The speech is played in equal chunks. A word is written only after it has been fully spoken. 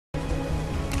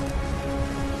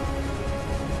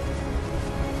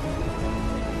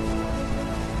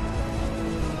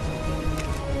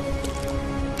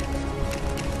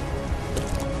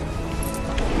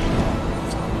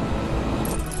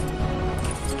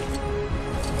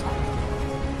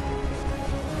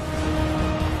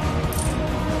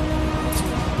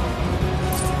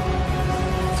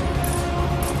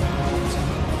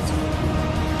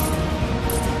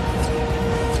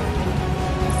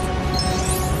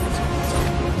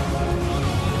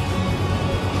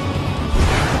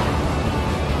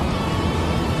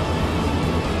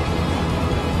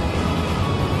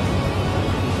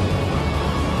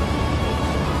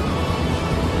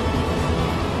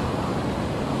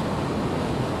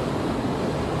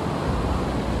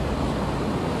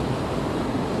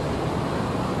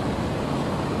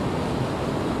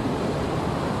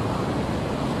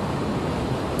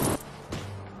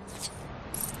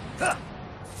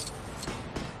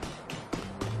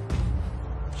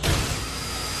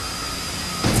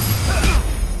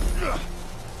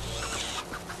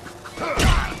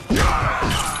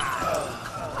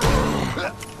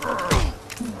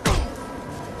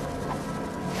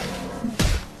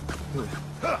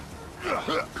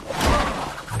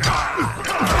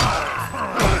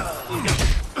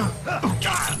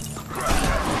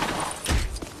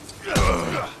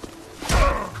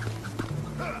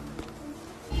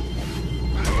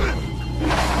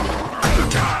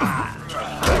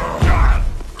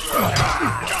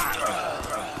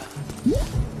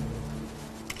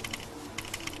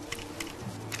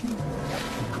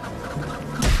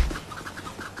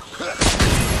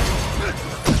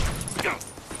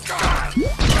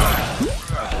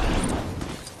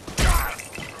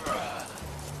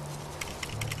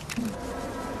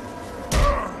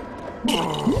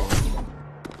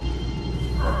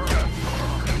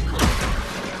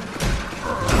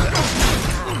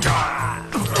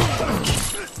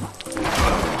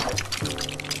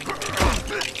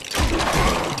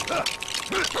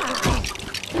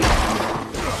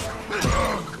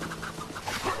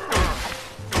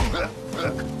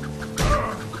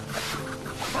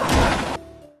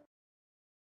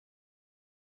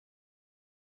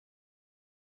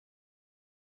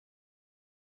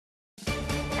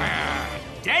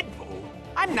Deadpool?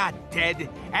 I'm not dead,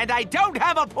 and I don't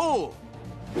have a pool.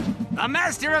 A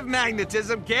master of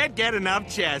magnetism can't get enough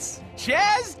chess.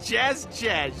 Chess, chess,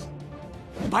 chess.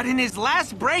 But in his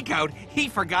last breakout, he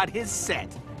forgot his set.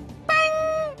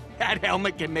 Bang! That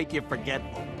helmet can make you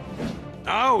forgetful.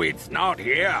 Oh, it's not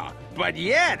here. But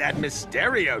yeah, that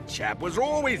Mysterio chap was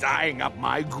always eyeing up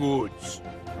my goods.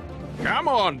 Come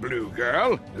on, Blue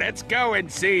Girl. Let's go and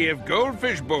see if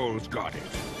Goldfish Bowl's got it.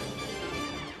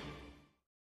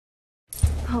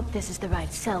 Hope this is the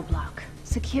right cell block.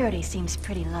 Security seems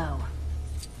pretty low.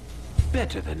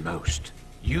 Better than most.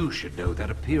 You should know that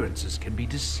appearances can be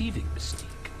deceiving, Mystique.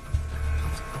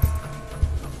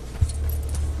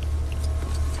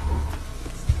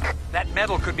 That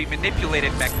metal could be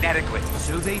manipulated magnetically.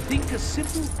 So they think a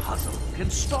simple puzzle can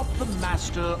stop the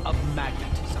master of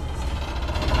magnetism.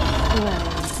 Well,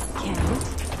 can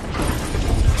it?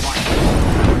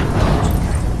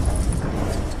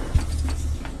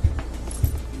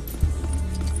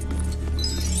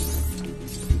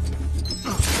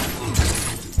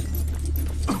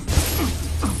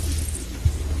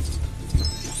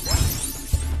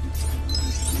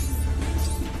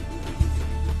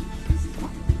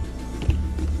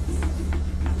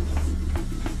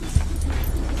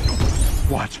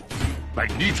 What?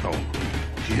 Magneto?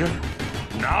 Here?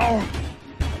 Now?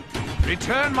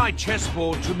 Return my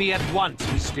chessboard to me at once,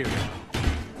 Mysterio.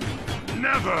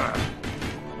 Never!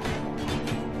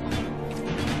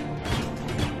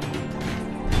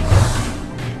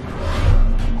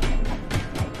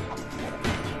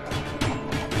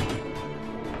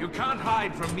 You can't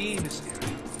hide from me,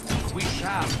 Mysterio. We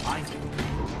shall find him.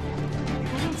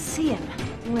 I don't see him.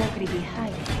 Where could he be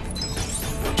hiding?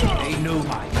 They know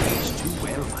my face too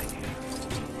well, my dear.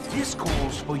 This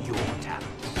calls for your talents.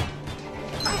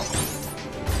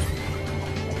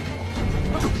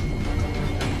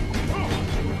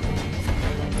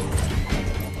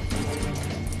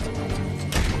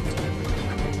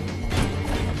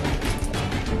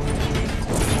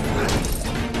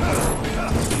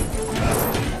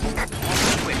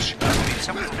 Switch. I need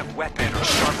some kind of weapon or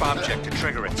sharp object to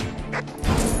trigger it.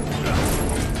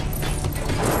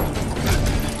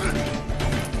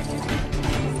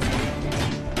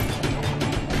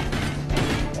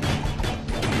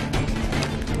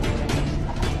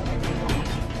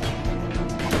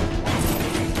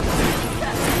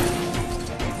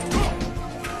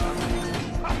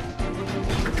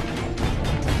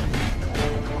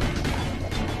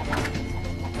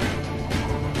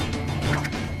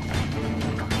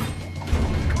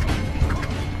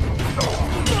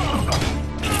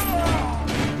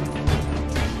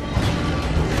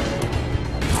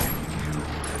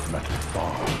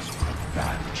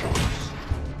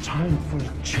 Time for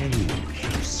a change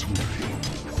of scenery.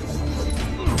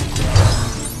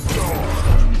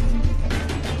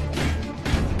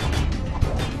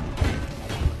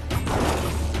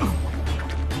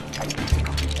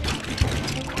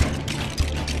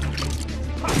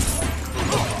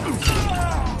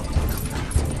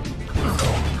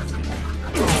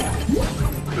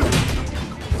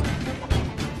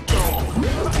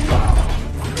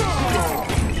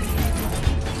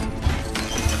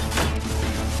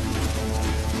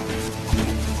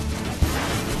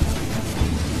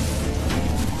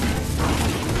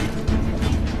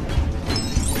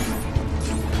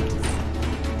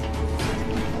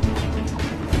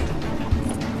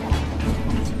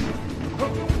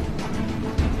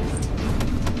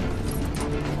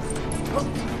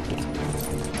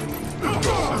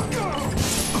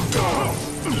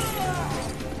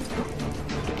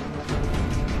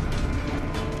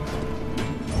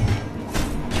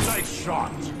 Nice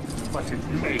shot, but it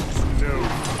makes no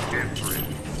difference.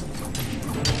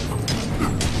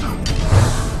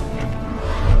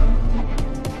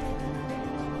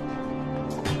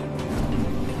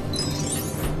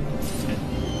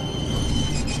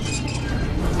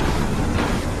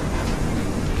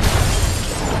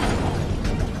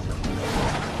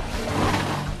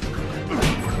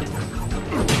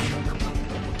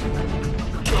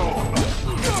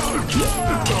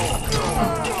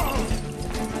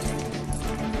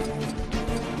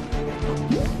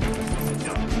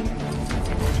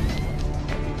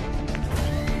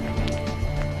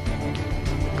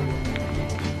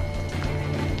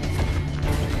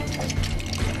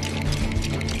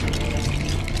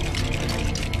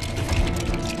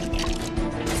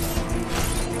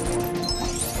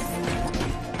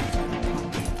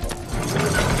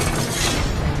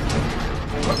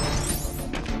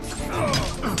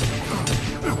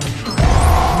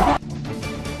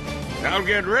 Now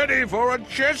get ready for a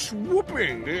chess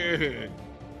whooping.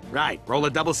 Right, roll a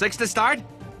double six to start.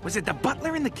 Was it the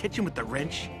butler in the kitchen with the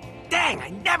wrench? Dang, I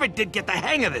never did get the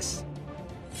hang of this.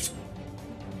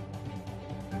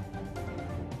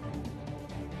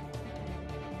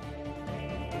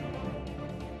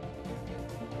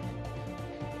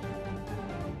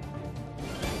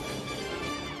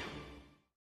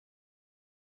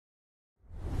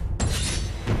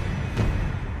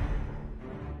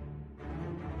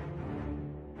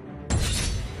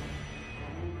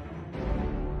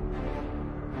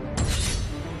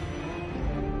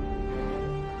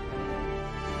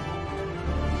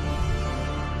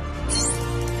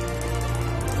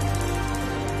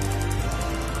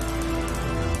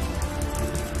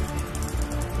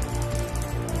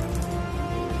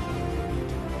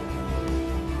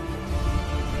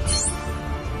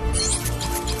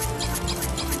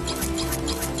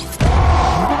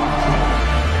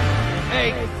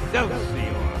 Don't